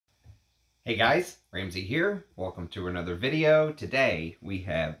Hey guys, Ramsey here. Welcome to another video. Today we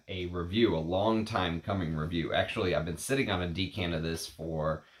have a review, a long time coming review. Actually, I've been sitting on a decant of this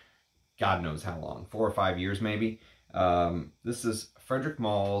for God knows how long, 4 or 5 years maybe. This is Frédéric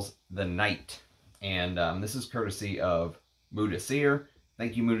Malle's The Night, and this is courtesy of Moudasir.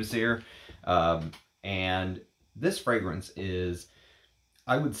 Thank you, Moudasir. And this fragrance is,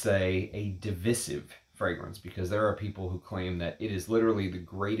 I would say, a divisive fragrance because there are people who claim that it is literally the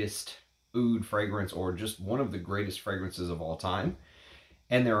greatest oud fragrance or just one of the greatest fragrances of all time.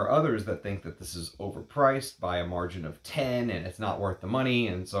 And there are others that think that this is overpriced by a margin of 10 and it's not worth the money.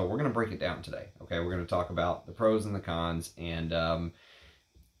 And so we're going to break it down today. Okay, we're going to talk about the pros and the cons. And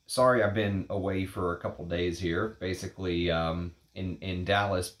sorry, I've been away for a couple days here. Basically, in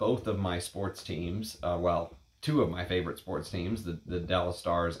Dallas, both of my sports teams, well, two of my favorite sports teams, the Dallas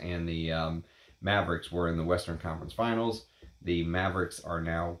Stars and the Mavericks, were in the Western Conference Finals. The Mavericks are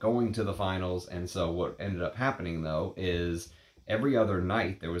now going to the finals, and so what ended up happening, though, is every other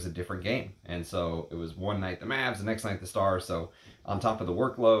night there was a different game. And so it was one night the Mavs, the next night the Stars, so on top of the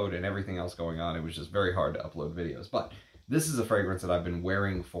workload and everything else going on, it was just very hard to upload videos. But this is a fragrance that I've been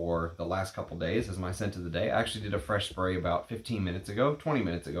wearing for the last couple days as my scent of the day. I actually did a fresh spray about 15 minutes ago, 20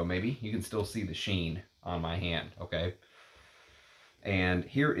 minutes ago maybe. You can still see the sheen on my hand, okay? And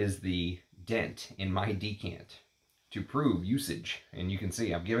here is the dent in my decant to prove usage. And you can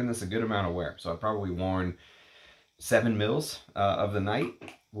see I've given this a good amount of wear. So I've probably worn 7 mils of the night,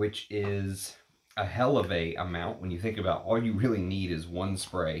 which is a hell of a amount when you think about all you really need is one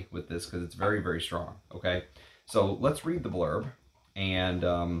spray with this because it's very, very strong. Okay, so let's read the blurb and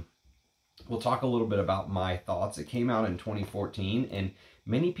we'll talk a little bit about my thoughts. It came out in 2014 and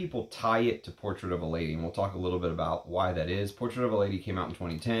many people tie it to Portrait of a Lady, and we'll talk a little bit about why that is. Portrait of a Lady came out in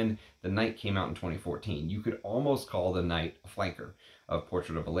 2010. The Night came out in 2014. You could almost call The Night a flanker of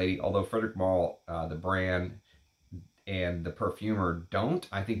Portrait of a Lady, although Frédéric Malle, the brand, and the perfumer don't.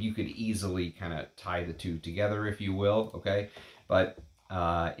 I think you could easily kind of tie the two together, if you will, okay? But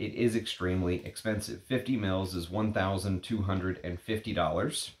it is extremely expensive. 50 mils is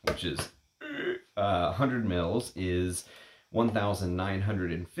 $1,250, which is 100 mils is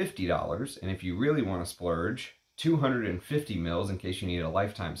 $1,950, and if you really want to splurge, 250 mils, in case you need a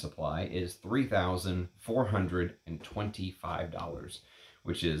lifetime supply, is $3,425,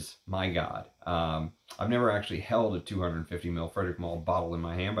 which is, my God. I've never actually held a 250 mil Frédéric Malle bottle in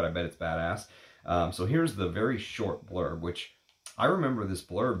my hand, but I bet it's badass. So here's the very short blurb, which I remember this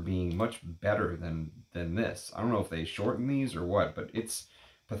blurb being much better than this. I don't know if they shorten these or what, but it's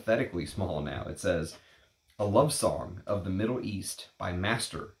pathetically small now. It says, "A love song of the Middle East by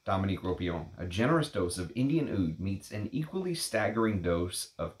Master Dominique Ropion. A generous dose of Indian oud meets an equally staggering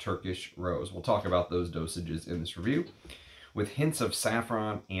dose of Turkish rose." We'll talk about those dosages in this review, with hints of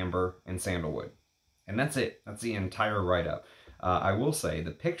saffron, amber, and sandalwood. And that's it. That's the entire write-up. I will say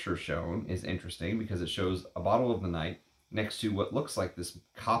the picture shown is interesting because it shows a bottle of the Night next to what looks like this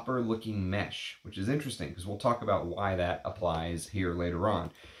copper-looking mesh, which is interesting because we'll talk about why that applies here later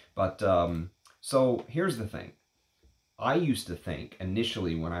on. But so here's the thing. I used to think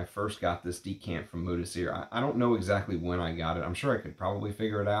initially when I first got this decant from Moudasir, I don't know exactly when I got it. I'm sure I could probably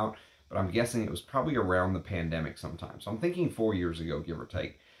figure it out, but I'm guessing it was probably around the pandemic sometime. So I'm thinking 4 years ago, give or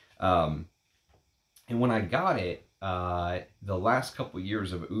take. And when I got it, the last couple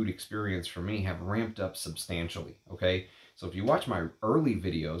years of oud experience for me have ramped up substantially, okay? So if you watch my early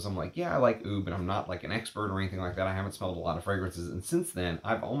videos, I'm like, yeah, I like oud, but I'm not like an expert or anything like that. I haven't smelled a lot of fragrances. And since then,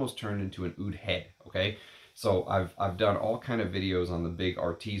 I've almost turned into an oud head, okay? So I've done all kind of videos on the big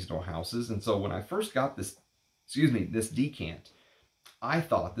artisanal houses. And so when I first got this, this decant, I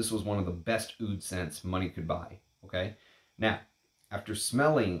thought this was one of the best oud scents money could buy, okay? Now, after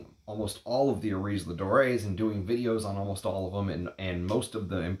smelling almost all of the Aries Ladores and doing videos on almost all of them and most of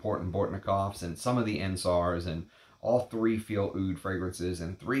the important Bortnikovs and some of the Ensars and all 3 feel oud fragrances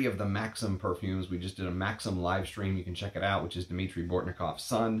and 3 of the Maxim perfumes. We just did a Maxim live stream. You can check it out, which is Dmitry Bortnikov's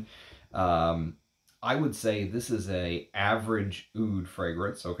son. I would say this is a average oud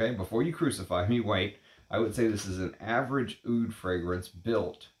fragrance, okay? Before you crucify me, wait. I would say this is an average oud fragrance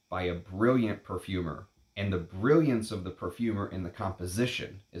built by a brilliant perfumer. And the brilliance of the perfumer in the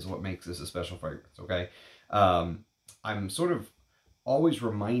composition is what makes this a special fragrance, okay? I'm sort of always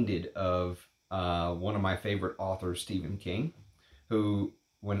reminded of one of my favorite authors, Stephen King, who,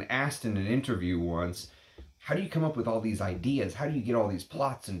 when asked in an interview once, how do you come up with all these ideas? How do you get all these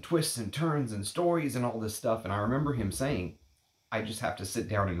plots and twists and turns and stories and all this stuff? And I remember him saying, I just have to sit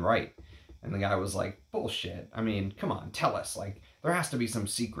down and write. And the guy was like, bullshit. I mean, come on, tell us. Like, there has to be some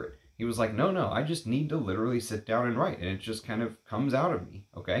secret. He was like, no, I just need to literally sit down and write. And it just kind of comes out of me,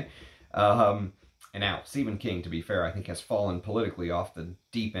 okay? And now, Stephen King, to be fair, I think has fallen politically off the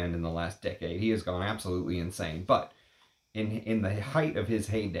deep end in the last decade. He has gone absolutely insane. But in the height of his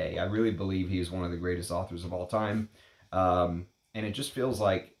heyday, I really believe he is one of the greatest authors of all time. And it just feels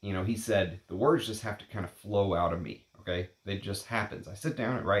like, you know, he said, the words just have to kind of flow out of me, okay? It just happens. I sit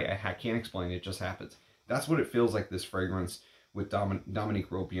down and write, I can't explain it, it just happens. That's what it feels like this fragrance with Dominique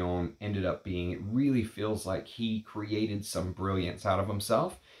Ropion ended up being. It really feels like he created some brilliance out of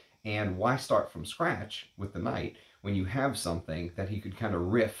himself. And why start from scratch with the Night when you have something that he could kind of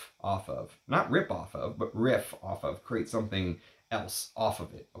riff off of? Not rip off of, but riff off of, create something else off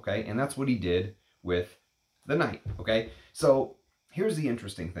of it, okay? And that's what he did with the Night, okay? So here's the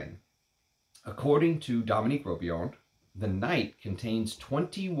interesting thing. According to Dominique Ropion, the Night contains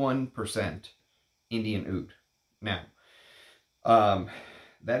 21% Indian oud. Now,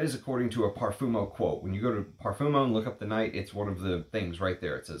 that is according to a Parfumo quote. When you go to Parfumo and look up the Night, it's one of the things right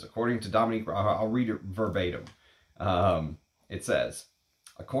there. It says, according to Dominique, I'll read it verbatim. It says,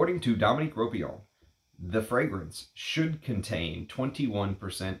 according to Dominique Ropion, the fragrance should contain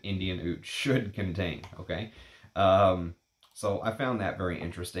 21% Indian oud. Should contain, okay? So I found that very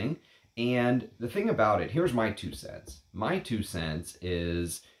interesting. And the thing about it, here's my 2 cents. My 2 cents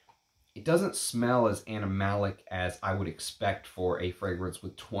is it doesn't smell as animalic as I would expect for a fragrance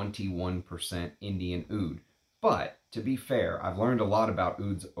with 21% Indian oud. But to be fair, I've learned a lot about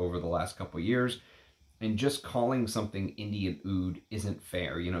ouds over the last couple of years, and just calling something Indian oud isn't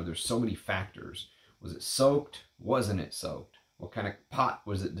fair. You know, there's so many factors. Was it soaked? Wasn't it soaked? What kind of pot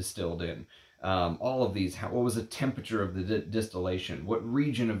was it distilled in? All of these, what was the temperature of the distillation? What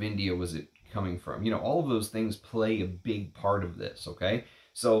region of India was it coming from? You know, all of those things play a big part of this, okay?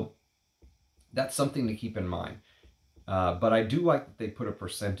 So that's something to keep in mind. But I do like that they put a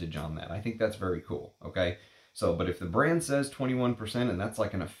percentage on that. I think that's very cool, okay? So, but if the brand says 21%, and that's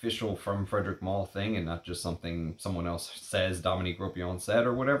like an official from Frédéric Malle thing, and not just something someone else says, Dominique Ropion said,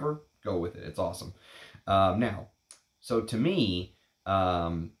 or whatever, go with it. It's awesome. Now, so to me,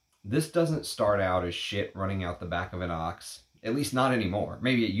 this doesn't start out as shit running out the back of an ox. At least not anymore.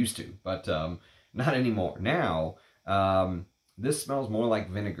 Maybe it used to, but not anymore. Now, this smells more like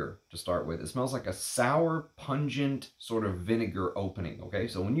vinegar to start with. It smells like a sour, pungent sort of vinegar opening, okay?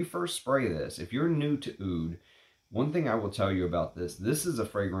 So when you first spray this, if you're new to oud, one thing I will tell you about this is a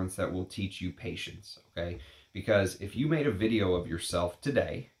fragrance that will teach you patience, okay? Because if you made a video of yourself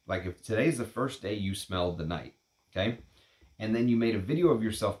today, like if today's the first day you smelled the Night, okay? And then you made a video of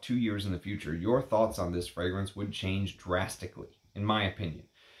yourself 2 years in the future, your thoughts on this fragrance would change drastically, in my opinion.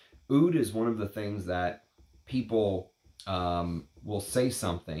 Oud is one of the things that people will say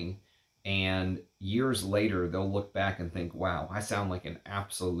something, and years later they'll look back and think, wow, I sound like an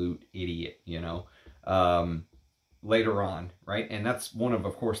absolute idiot, you know, later on, right? And that's one of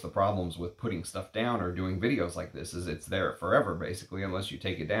course, the problems with putting stuff down or doing videos like this, is it's there forever, basically, unless you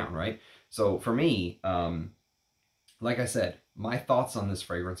take it down, right? So for me, like I said, my thoughts on this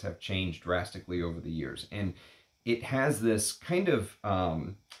fragrance have changed drastically over the years, and it has this kind of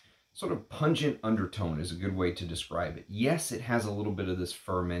sort of pungent undertone is a good way to describe it. Yes, it has a little bit of this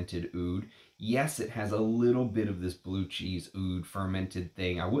fermented oud. Yes, it has a little bit of this blue cheese oud fermented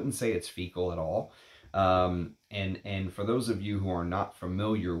thing. I wouldn't say it's fecal at all. And for those of you who are not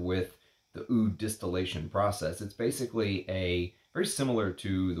familiar with the oud distillation process, it's basically a very similar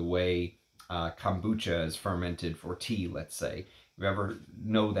to the way kombucha is fermented for tea, let's say. If you ever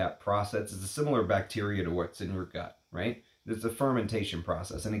know that process, it's a similar bacteria to what's in your gut, right? There's a fermentation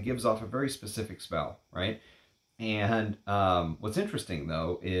process, and it gives off a very specific smell, right? And what's interesting,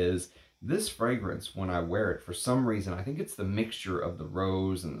 though, is this fragrance, when I wear it, for some reason, I think it's the mixture of the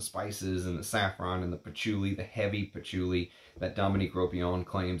rose and the spices and the saffron and the patchouli, the heavy patchouli that Dominique Ropion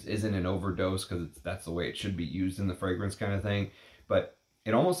claims isn't an overdose because that's the way it should be used in the fragrance kind of thing. But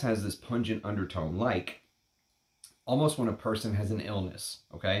it almost has this pungent undertone, like almost when a person has an illness,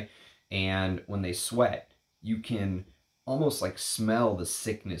 okay? And when they sweat, you can almost like smell the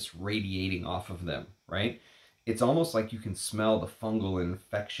sickness radiating off of them, right? It's almost like you can smell the fungal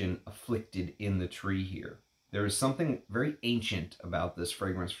infection afflicted in the tree here. There is something very ancient about this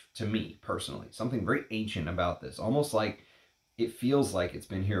fragrance to me, personally. Something very ancient about this. Almost like it feels like it's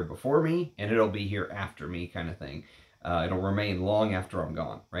been here before me and it'll be here after me kind of thing. It'll remain long after I'm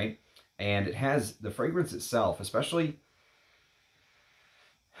gone, right? And it has the fragrance itself, especially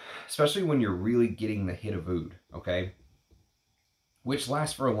when you're really getting the hit of oud, okay? Which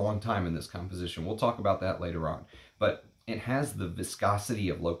lasts for a long time in this composition. We'll talk about that later on. But it has the viscosity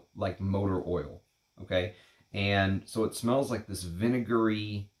of like motor oil, okay? And so it smells like this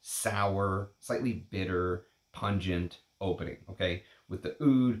vinegary, sour, slightly bitter, pungent opening, okay? with the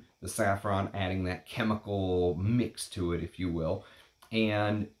oud, the saffron, adding that chemical mix to it, if you will.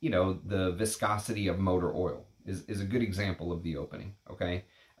 And, you know, the viscosity of motor oil is a good example of the opening, okay?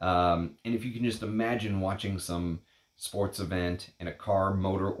 And if you can just imagine watching some sports event and a car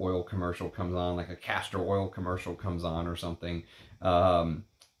motor oil commercial comes on, like a castor oil commercial comes on or something, or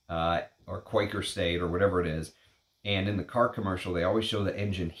Quaker State or whatever it is, and in the car commercial they always show the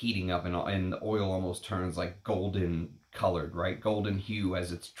engine heating up, and the oil almost turns like golden colored, right? Golden hue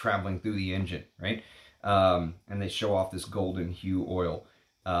as it's traveling through the engine, right? And they show off this golden hue oil.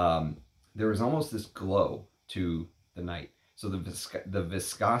 There is almost this glow to the Night. So the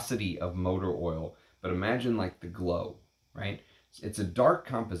viscosity of motor oil, but imagine like the glow, right? It's a dark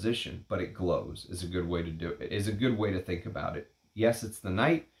composition, but it glows is a good way to do it. Is a good way to think about it. Yes, it's the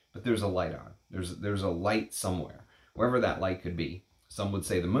night, but there's a light on. There's a light somewhere, wherever that light could be. Some would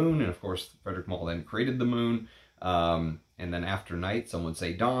say the moon, and of course Frédéric Malle then created the moon. And then after night, some would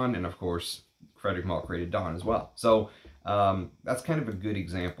say dawn, and of course Frédéric Malle created dawn as well. So that's kind of a good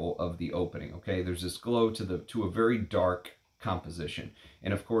example of the opening. Okay, there's this glow to a very dark composition,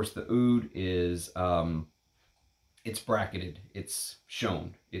 and of course the oud is it's bracketed, it's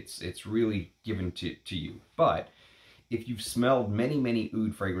shown, it's really given to you. But if you've smelled many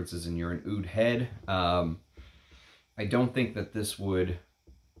oud fragrances and you're an oud head, I don't think that this would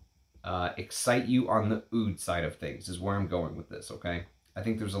excite you on the oud side of things, is where I'm going with this, okay? I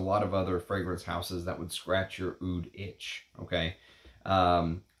think there's a lot of other fragrance houses that would scratch your oud itch, okay?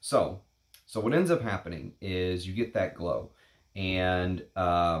 So what ends up happening is you get that glow, and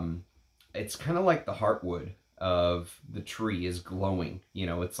it's kind of like the heartwood of the tree is glowing. You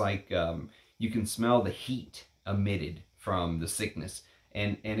know, it's like you can smell the heat emitted from the sickness.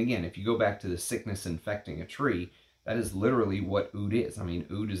 And again, if you go back to the sickness infecting a tree, that is literally what oud is. I mean,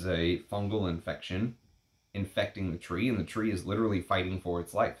 oud is a fungal infection infecting the tree, and the tree is literally fighting for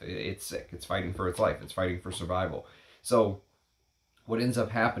its life. It's sick. It's fighting for its life. It's fighting for survival. So what ends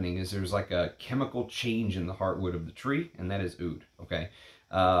up happening is there's like a chemical change in the heartwood of the tree, and that is oud, okay?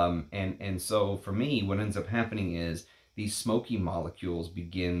 And so for me, what ends up happening is these smoky molecules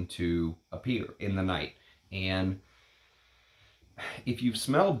begin to appear in the night. And if you've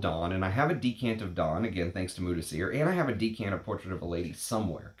smelled dawn, and I have a decant of dawn, again, thanks to Moodasir, and I have a decant of Portrait of a Lady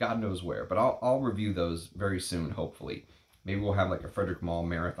somewhere, God knows where, but I'll review those very soon, hopefully. Maybe we'll have like a Frédéric Malle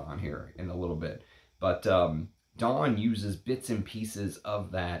marathon here in a little bit. But dawn uses bits and pieces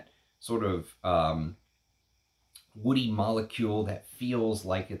of that sort of woody molecule that feels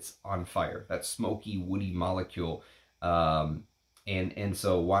like it's on fire, that smoky, woody molecule. And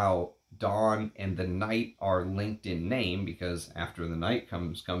so while dawn and the night are linked in name, because after the night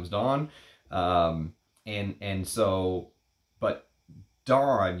comes dawn, and so, but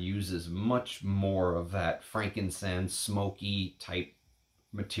dawn uses much more of that frankincense, smoky type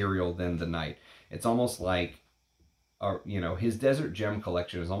material than the night. It's almost like, you know, his Desert Gem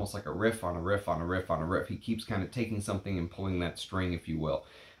collection is almost like a riff on a riff on a riff on a riff. He keeps kind of taking something and pulling that string, if you will.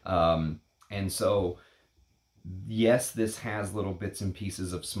 And so, yes, this has little bits and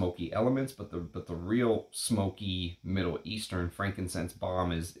pieces of smoky elements, but the real smoky Middle Eastern frankincense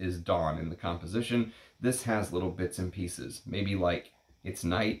bomb is dawn in the composition. This has little bits and pieces. Maybe like it's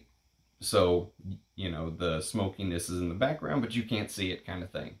night, so, you know, the smokiness is in the background, but you can't see it, kind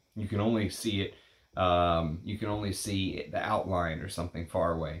of thing. You can only see it. You can only see the outline or something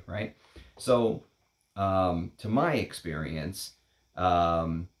far away, right? So, to my experience,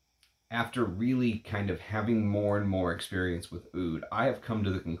 after really kind of having more and more experience with oud, I have come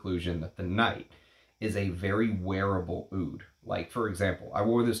to the conclusion that the night is a very wearable oud. Like, for example, I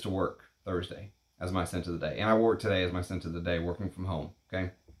wore this to work Thursday as my scent of the day, and I wore it today as my scent of the day working from home,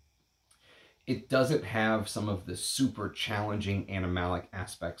 okay? It doesn't have some of the super challenging animalic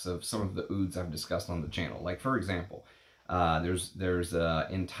aspects of some of the ouds I've discussed on the channel. Like, for example, there's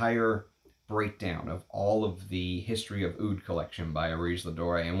an entire breakdown of all of the history of oud collection by Arige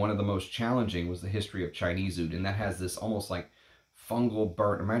Ladore, and one of the most challenging was the history of Chinese oud, and that has this almost like fungal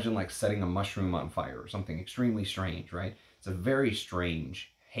burnt. Imagine like setting a mushroom on fire or something extremely strange, right? It's a very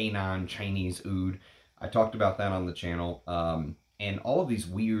strange Hainan Chinese oud. I talked about that on the channel. And all of these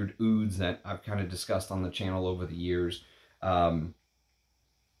weird ouds that I've kind of discussed on the channel over the years,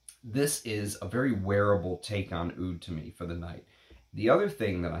 this is a very wearable take on oud to me for the night. The other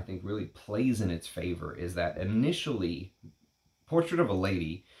thing that I think really plays in its favor is that initially, Portrait of a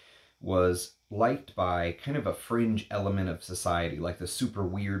Lady was liked by kind of a fringe element of society, like the super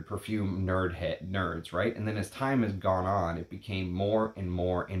weird perfume nerds, right? And then as time has gone on, it became more and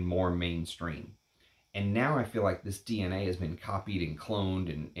more and more mainstream. And now I feel like this DNA has been copied and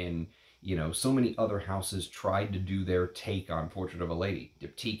cloned, and You know, so many other houses tried to do their take on Portrait of a Lady.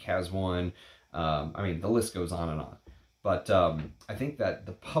 Diptyque has one. I mean, the list goes on and on. But I think that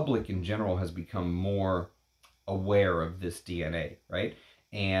the public in general has become more aware of this DNA, right?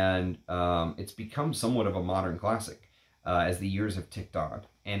 And it's become somewhat of a modern classic as the years have ticked on.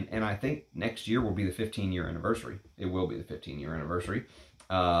 And I think next year will be the 15-year anniversary. It will be the 15-year anniversary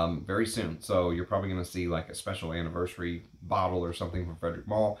very soon. So you're probably going to see like a special anniversary bottle or something from Frédéric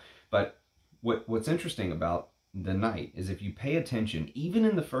Malle. But what's interesting about the night is if you pay attention, even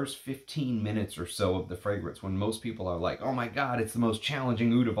in the first 15 minutes or so of the fragrance, when most people are like, oh my God, it's the most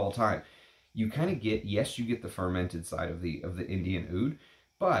challenging oud of all time, you kind of get, yes, you get the fermented side of the Indian oud,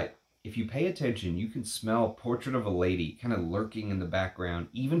 but if you pay attention, you can smell Portrait of a Lady kind of lurking in the background,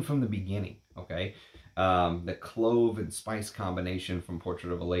 even from the beginning, okay? The clove and spice combination from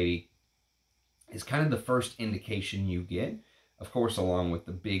Portrait of a Lady is kind of the first indication you get, of course, along with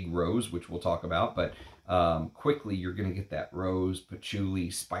the big rose, which we'll talk about, but quickly you're going to get that rose, patchouli,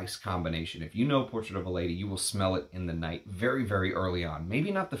 spice combination. If you know Portrait of a Lady, you will smell it in the night very, very early on.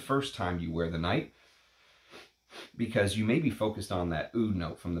 Maybe not the first time you wear the night, because you may be focused on that oud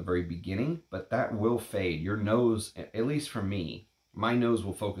note from the very beginning, but that will fade. Your nose, at least for me, my nose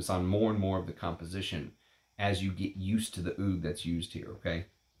will focus on more and more of the composition as you get used to the oud that's used here, okay?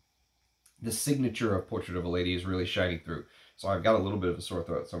 The signature of Portrait of a Lady is really shining through. So I've got a little bit of a sore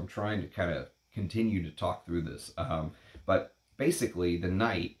throat, so I'm trying to kind of continue to talk through this. But basically, the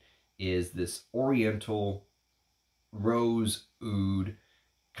night is this oriental rose oud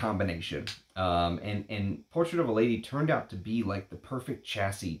combination. And Portrait of a Lady turned out to be like the perfect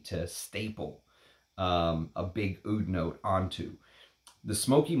chassis to staple a big oud note onto. The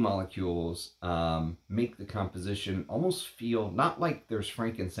smoky molecules make the composition almost feel not like there's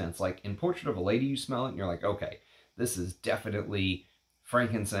frankincense. Like in Portrait of a Lady, you smell it and you're like, okay, this is definitely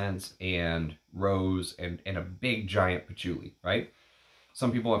frankincense and rose and a big giant patchouli, right?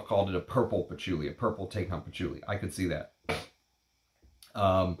 Some people have called it a purple patchouli, a purple take on patchouli. I could see that.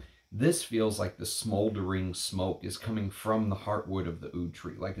 This feels like the smoldering smoke is coming from the heartwood of the oud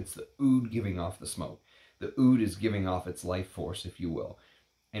tree. Like it's the oud giving off the smoke. The oud is giving off its life force, if you will.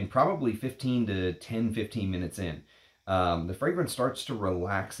 And probably 15 minutes in, the fragrance starts to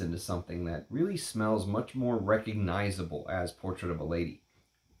relax into something that really smells much more recognizable as Portrait of a Lady.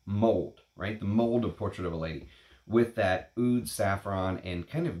 Mold, right? The mold of Portrait of a Lady. With that oud saffron and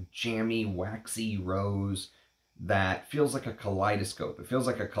kind of jammy, waxy rose that feels like a kaleidoscope. It feels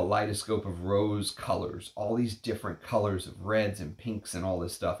like a kaleidoscope of rose colors. All these different colors of reds and pinks and all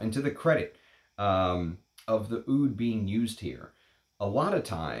this stuff. And to the credit of the oud being used here, a lot of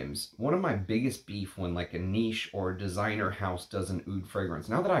times, one of my biggest beef when like a niche or a designer house does an oud fragrance,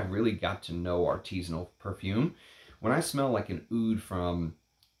 now that I've really got to know artisanal perfume, when I smell like an oud from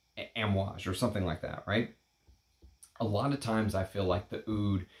Amouage or something like that, right? A lot of times I feel like the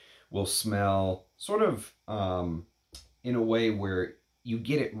oud will smell sort of in a way where you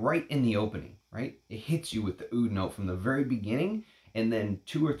get it right in the opening, right? It hits you with the oud note from the very beginning, and then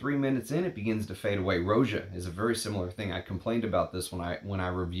 2 or 3 minutes in, it begins to fade away. Roja is a very similar thing. I complained about this when I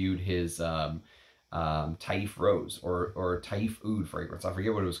reviewed his Taif Rose or Taif Oud fragrance. I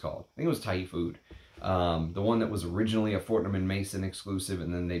forget what it was called. I think it was Taif Oud. The one that was originally a Fortnum & Mason exclusive,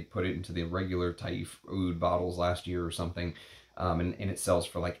 and then they put it into the regular Taif Oud bottles last year or something. And it sells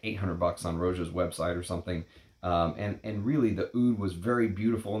for like $800 on Roja's website or something. And really the oud was very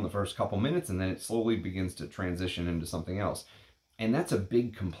beautiful in the first couple minutes, and then it slowly begins to transition into something else. And that's a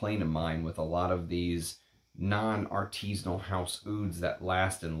big complaint of mine with a lot of these non-artisanal house ouds that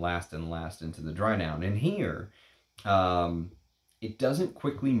last and last and last into the dry down. And here, it doesn't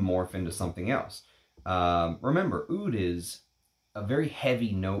quickly morph into something else. Remember, oud is a very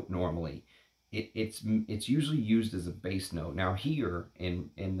heavy note normally. It's usually used as a base note. Now here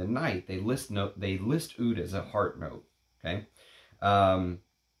in the night, they list oud as a heart note. Okay.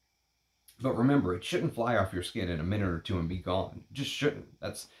 But remember, it shouldn't fly off your skin in a minute or two and be gone. It just shouldn't.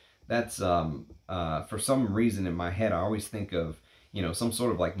 That's for some reason in my head, I always think of, you know, some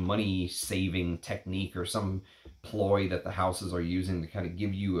sort of like money saving technique or some ploy that the houses are using to kind of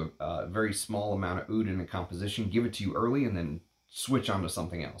give you a very small amount of oud in a composition, give it to you early, and then switch on to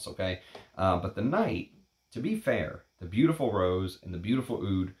something else, okay? But the night, to be fair, the beautiful rose and the beautiful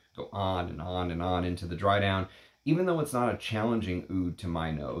oud go on and on and on into the dry down. Even though it's not a challenging oud to my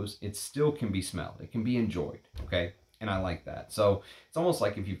nose, it still can be smelled. It can be enjoyed, okay? And I like that. So it's almost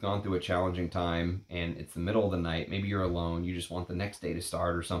like if you've gone through a challenging time and it's the middle of the night, maybe you're alone, you just want the next day to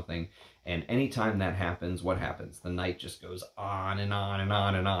start or something, and anytime that happens, what happens? The night just goes on and on and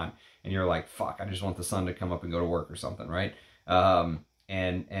on and on, and you're like, fuck, I just want the sun to come up and go to work or something, right?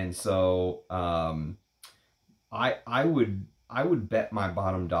 And so I would bet my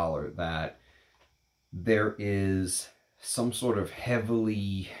bottom dollar that there is some sort of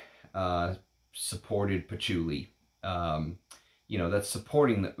heavily supported patchouli, that's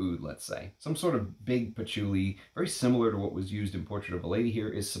supporting the oud, let's say. Some sort of big patchouli, very similar to what was used in Portrait of a Lady here,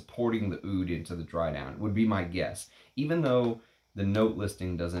 is supporting the oud into the dry down, would be my guess. Even though the note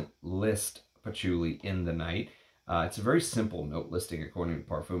listing doesn't list patchouli in the night, it's a very simple note listing according to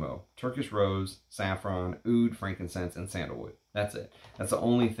Parfumo. Turkish rose, saffron, oud, frankincense, and sandalwood. That's it. That's the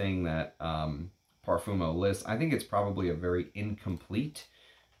only thing that Parfumo lists. I think it's probably a very incomplete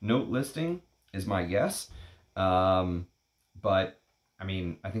note listing, is my guess. But, I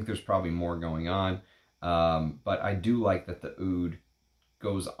mean, I think there's probably more going on. But I do like that the oud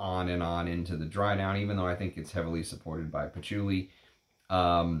goes on and on into the dry down, even though I think it's heavily supported by patchouli.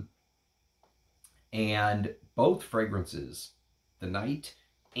 And both fragrances, The Night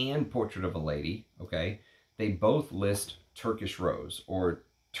and Portrait of a Lady, okay, they both list Turkish rose or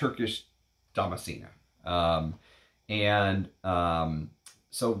Turkish Damascena.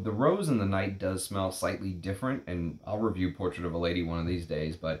 So the rose in The Night does smell slightly different, and I'll review Portrait of a Lady one of these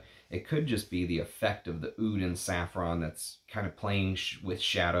days, but it could just be the effect of the oud and saffron that's kind of playing with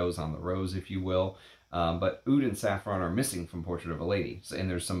shadows on the rose, if you will. But oud and saffron are missing from Portrait of a Lady. So, and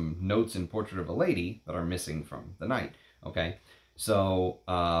there's some notes in Portrait of a Lady that are missing from The Night, okay? So,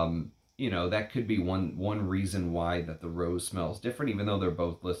 that could be one reason why that the rose smells different, even though they're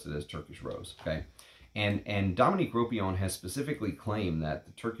both listed as Turkish rose, okay? And Dominique Ropion has specifically claimed that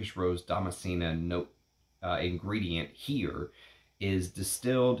the Turkish rose Damascena note ingredient here is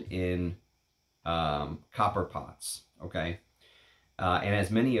distilled in copper pots, okay? And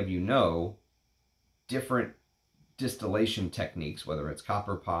as many of you know, different distillation techniques, whether it's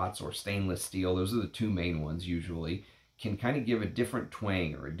copper pots or stainless steel, those are the two main ones usually, can kind of give a different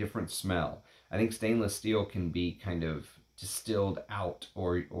twang or a different smell. I think stainless steel can be kind of distilled out,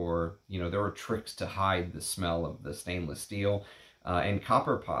 or there are tricks to hide the smell of the stainless steel. And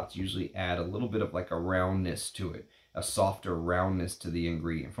copper pots usually add a little bit of like a roundness to it, a softer roundness to the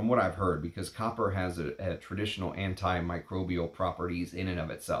ingredient, from what I've heard, because copper has a traditional antimicrobial properties in and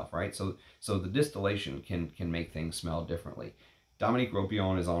of itself, right? So the distillation can make things smell differently. Dominique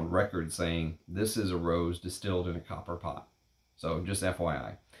Ropion is on record saying this is a rose distilled in a copper pot. So just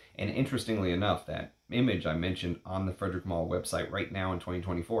FYI. And interestingly enough, that image I mentioned on the Frédéric Malle website right now in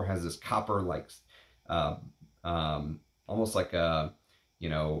 2024 has this copper, like, almost like a,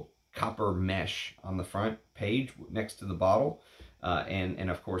 copper mesh on the front page next to the bottle.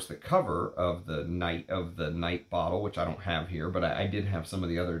 And of course the cover of the night bottle, which I don't have here, but I did have some of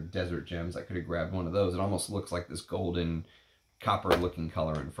the other desert gems. I could have grabbed one of those. It almost looks like this golden copper looking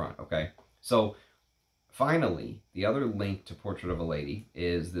color in front, okay? So finally, the other link to Portrait of a Lady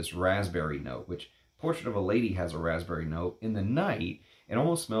is this raspberry note, which Portrait of a Lady has a raspberry note. In The Night, it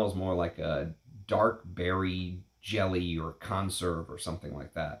almost smells more like a dark berry jelly or conserve or something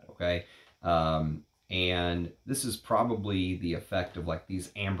like that, okay? And this is probably the effect of like these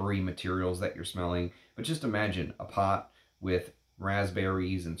ambery materials that you're smelling. But just imagine a pot with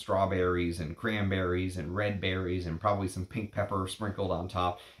raspberries and strawberries and cranberries and red berries and probably some pink pepper sprinkled on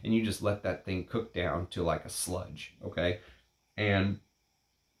top, and you just let that thing cook down to like a sludge, okay? And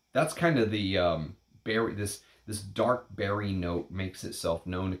that's kind of the berry, this dark berry note makes itself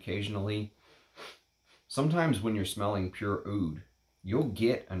known occasionally. Sometimes when you're smelling pure oud, you'll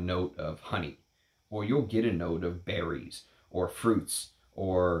get a note of honey, or you'll get a note of berries or fruits,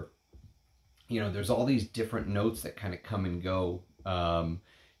 or there's all these different notes that kind of come and go.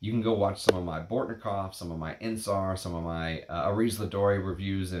 You can go watch some of my Bortnikov, some of my Ensar, some of my Aris Ladori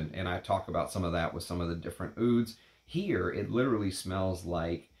reviews, and I talk about some of that with some of the different ouds. Here, it literally smells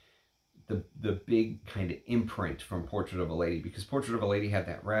like the big kind of imprint from Portrait of a Lady, because Portrait of a Lady had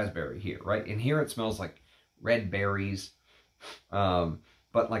that raspberry here, right? And here it smells like red berries,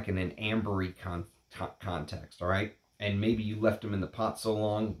 but like in an ambery context, all right? And maybe you left them in the pot so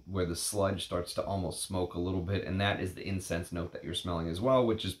long where the sludge starts to almost smoke a little bit, and that is the incense note that you're smelling as well,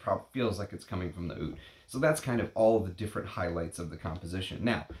 which is feels like it's coming from the oud. So that's kind of all of the different highlights of the composition.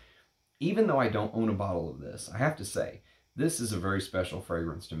 Now, even though I don't own a bottle of this, I have to say, this is a very special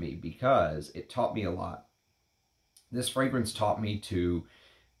fragrance to me because it taught me a lot. This fragrance taught me to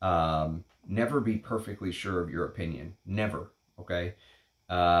never be perfectly sure of your opinion. Never, okay?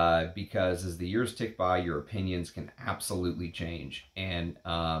 Because as the years tick by, your opinions can absolutely change. And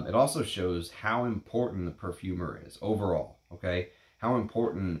it also shows how important the perfumer is overall, okay? How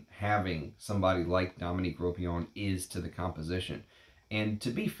important having somebody like Dominique Ropion is to the composition. And to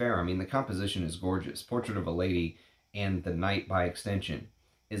be fair, I mean, the composition is gorgeous. Portrait of a Lady and the night by extension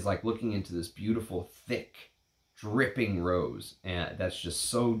is like looking into this beautiful, thick, dripping rose, and that's just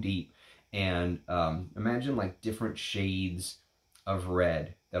so deep. And imagine like different shades of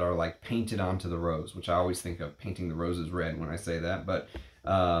red that are like painted onto the rose, which I always think of painting the roses red when I say that. But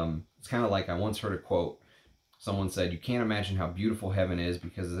it's kind of like, I once heard a quote. Someone said, you can't imagine how beautiful heaven is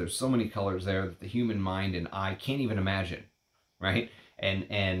because there's so many colors there that the human mind and eye can't even imagine, right?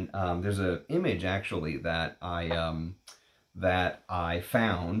 And there's an image actually that I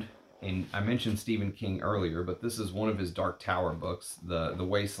found, and I mentioned Stephen King earlier, but this is one of his Dark Tower books, The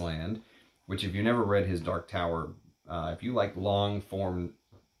Wasteland, which if you never read his Dark Tower, if you like long form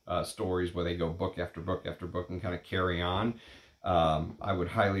stories where they go book after book after book and kind of carry on, I would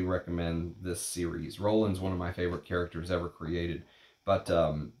highly recommend this series. Roland's one of my favorite characters ever created. But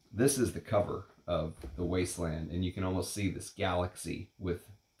this is the cover of The Wasteland, and you can almost see this galaxy with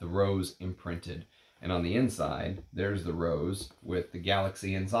the rose imprinted. And on the inside, there's the rose with the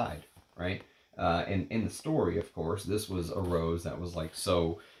galaxy inside, right? And in the story, of course, this was a rose that was like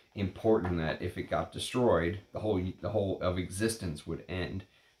so important that if it got destroyed, the whole of existence would end.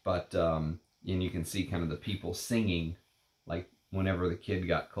 But and you can see kind of the people singing. Like whenever the kid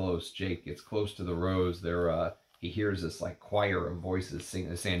got close, Jake gets close to the rose, he hears this like choir of voices sing,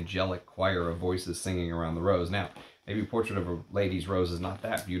 this angelic choir of voices singing around the rose. Now, maybe Portrait of a Lady's Rose is not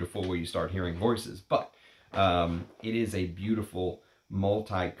that beautiful where you start hearing voices, but it is a beautiful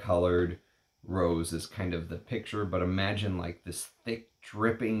multicolored rose is kind of the picture. But imagine like this thick,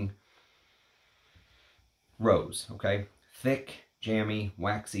 dripping rose, okay? Thick, jammy,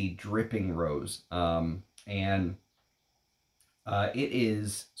 waxy, dripping rose. It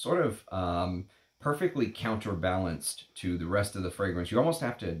is sort of perfectly counterbalanced to the rest of the fragrance. You almost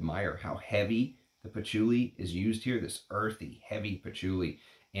have to admire how heavy the patchouli is used here, this earthy, heavy patchouli,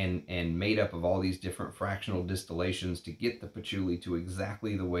 and made up of all these different fractional distillations to get the patchouli to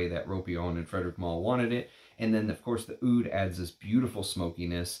exactly the way that Ropion and Frédéric Malle wanted it. And then, of course, the oud adds this beautiful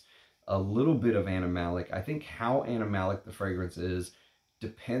smokiness, a little bit of animalic. I think how animalic the fragrance is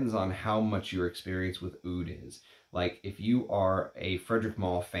depends on how much your experience with oud is. Like, if you are a Frédéric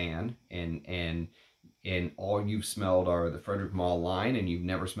Malle fan and all you've smelled are the Frédéric Malle line and you've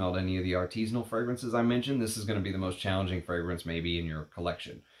never smelled any of the artisanal fragrances I mentioned, this is going to be the most challenging fragrance maybe in your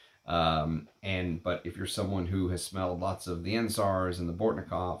collection. But if you're someone who has smelled lots of the Ensars and the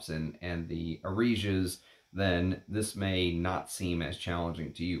Bortnikoffs and the Arisias, then this may not seem as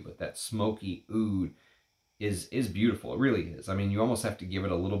challenging to you. But that smoky oud is beautiful. It really is. I mean, you almost have to give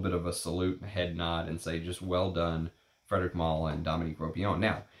it a little bit of a salute, a head nod, and say just well done, Frédéric Malle and Dominique Ropion.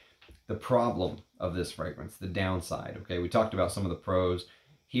 Now, the problem of this fragrance, the downside, okay, we talked about some of the pros.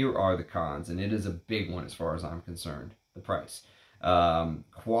 Here are the cons, and it is a big one as far as I'm concerned, the price.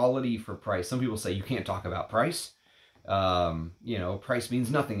 Quality for price. Some people say you can't talk about price. You know, price means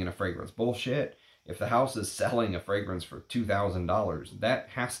nothing in a fragrance. Bullshit. If the house is selling a fragrance for $2,000, that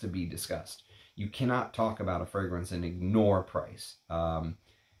has to be discussed. You cannot talk about a fragrance and ignore price. When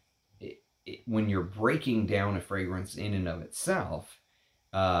you're breaking down a fragrance in and of itself,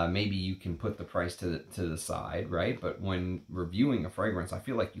 maybe you can put the price to the side, right? But when reviewing a fragrance, I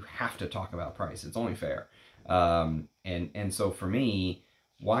feel like you have to talk about price. It's only fair. And so for me,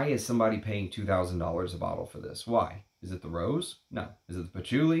 why is somebody paying $2,000 a bottle for this? Why? Is it the rose? No. Is it the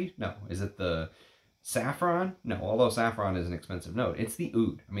patchouli? No. Is it the saffron? No, although saffron is an expensive note. It's the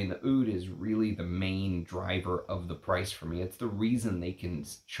oud. I mean, the oud is really the main driver of the price for me. It's the reason they can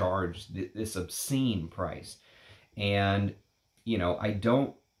charge this obscene price. And, you know, I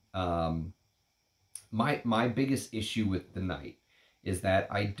don't... my biggest issue with the night is that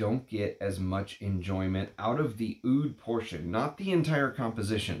I don't get as much enjoyment out of the oud portion, not the entire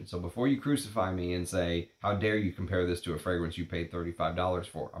composition. So before you crucify me and say, how dare you compare this to a fragrance you paid $35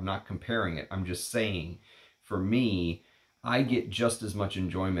 for? I'm not comparing it. I'm just saying, for me, I get just as much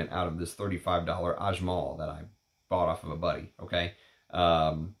enjoyment out of this $35 Ajmal that I bought off of a buddy, okay?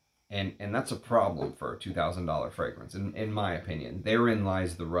 And that's a problem for a $2,000 fragrance, in my opinion. Therein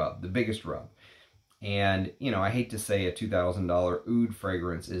lies the rub, the biggest rub. And, you know, I hate to say a $2,000 oud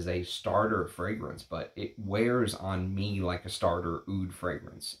fragrance is a starter fragrance, but it wears on me like a starter oud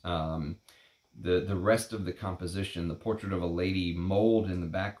fragrance. The rest of the composition, the Portrait of a Lady mold in the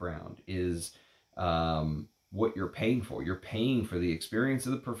background is what you're paying for. You're paying for the experience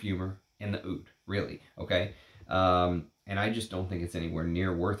of the perfumer and the oud, really, okay? And I just don't think it's anywhere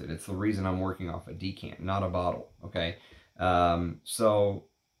near worth it. It's the reason I'm working off a decant, not a bottle, okay? So...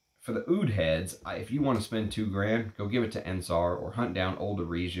 for the oud heads, if you want to spend $2,000, go give it to Ensar or hunt down old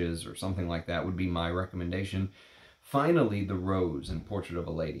Arisias or something like that would be my recommendation. Finally, the rose in Portrait of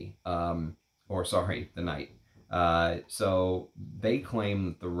a Lady, the night. So they claim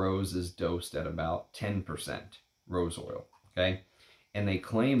that the rose is dosed at about 10% rose oil, okay? And they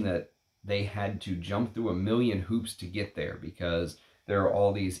claim that they had to jump through a million hoops to get there because there are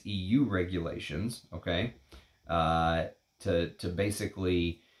all these EU regulations, okay, to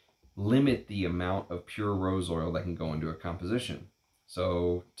basically limit the amount of pure rose oil that can go into a composition.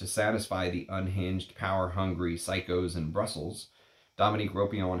 So to satisfy the unhinged, power-hungry psychos in Brussels, Dominique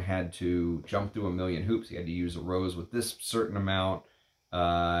Ropion had to jump through a million hoops. He had to use a rose with this certain amount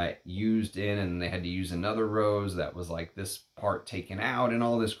used in, and they had to use another rose that was like this part taken out and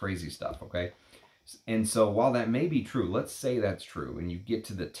all this crazy stuff, okay? And so while that may be true, let's say that's true, and you get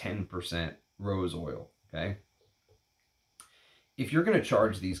to the 10% rose oil, okay? If you're going to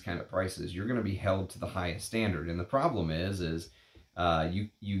charge these kind of prices, you're going to be held to the highest standard. And the problem is you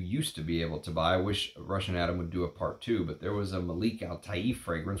used to be able to buy, I wish Russian Adam would do a part 2, but there was a Malik Al Taif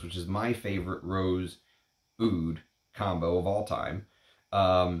fragrance, which is my favorite rose oud combo of all time.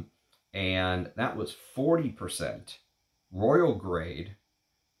 And that was 40% royal grade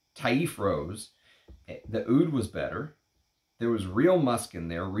Taif rose. The oud was better. There was real musk in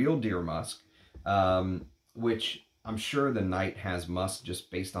there, real deer musk, which I'm sure the Night has musk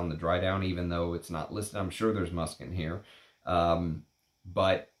just based on the dry down, even though it's not listed. I'm sure there's musk in here.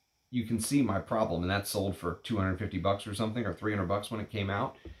 But you can see my problem, and that sold for 250 bucks or something, or 300 bucks when it came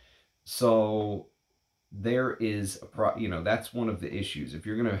out. So there is that's one of the issues. If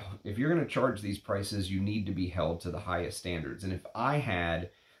you're gonna charge these prices, you need to be held to the highest standards. And if I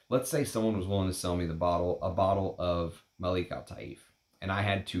had, let's say someone was willing to sell me a bottle of Malik Al Taif, and I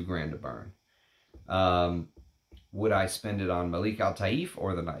had $2 grand to burn, would I spend it on Malik Al Taif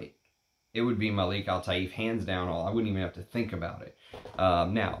or the Night? It would be Malik Al Taif, hands down. I wouldn't even have to think about it.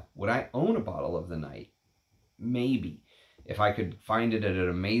 Now, would I own a bottle of the Night? Maybe. If I could find it at an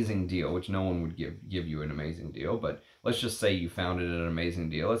amazing deal, which no one would give you an amazing deal, but let's just say you found it at an amazing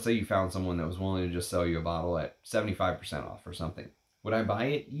deal. Let's say you found someone that was willing to just sell you a bottle at 75% off or something. Would I buy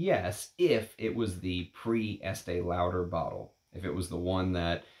it? Yes, if it was the pre-Estee Lauder bottle. If it was the one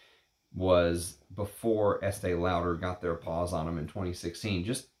that was before Estee Lauder got their paws on them in 2016,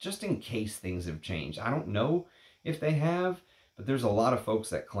 just in case things have changed. I don't know if they have, but there's a lot of folks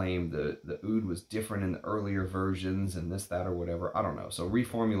that claim the oud was different in the earlier versions and this, that, or whatever. I don't know. So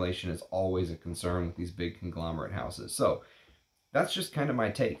reformulation is always a concern with these big conglomerate houses. So that's just kind of my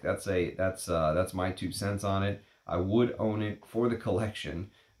take. That's my 2 cents on it. I would own it for the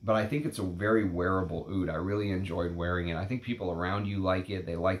collection, but I think it's a very wearable oud. I really enjoyed wearing it. I think people around you like it.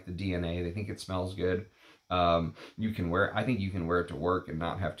 They like the DNA. They think it smells good. You can wear. I think you can wear it to work and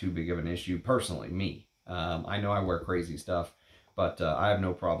not have too big of an issue. Personally, me. I know I wear crazy stuff, but I have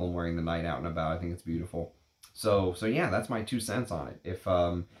no problem wearing the Night out and about. I think it's beautiful. So yeah, that's my 2 cents on it.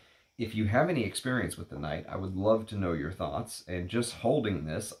 If you have any experience with the Night, I would love to know your thoughts. And just holding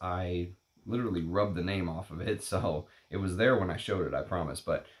this, I literally rubbed the name off of it, so it was there when I showed it, I promise,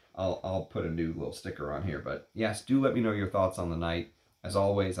 but I'll put a new little sticker on here. But yes, do let me know your thoughts on the Night. As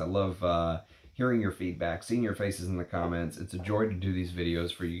always, I love hearing your feedback, seeing your faces in the comments. It's a joy to do these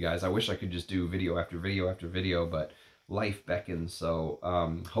videos for you guys. I wish I could just do video after video after video, but life beckons, so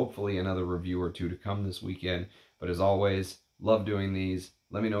hopefully another review or 2 to come this weekend. But as always, love doing these.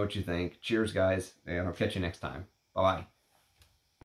 Let me know what you think. Cheers, guys, and I'll catch you next time. Bye-bye.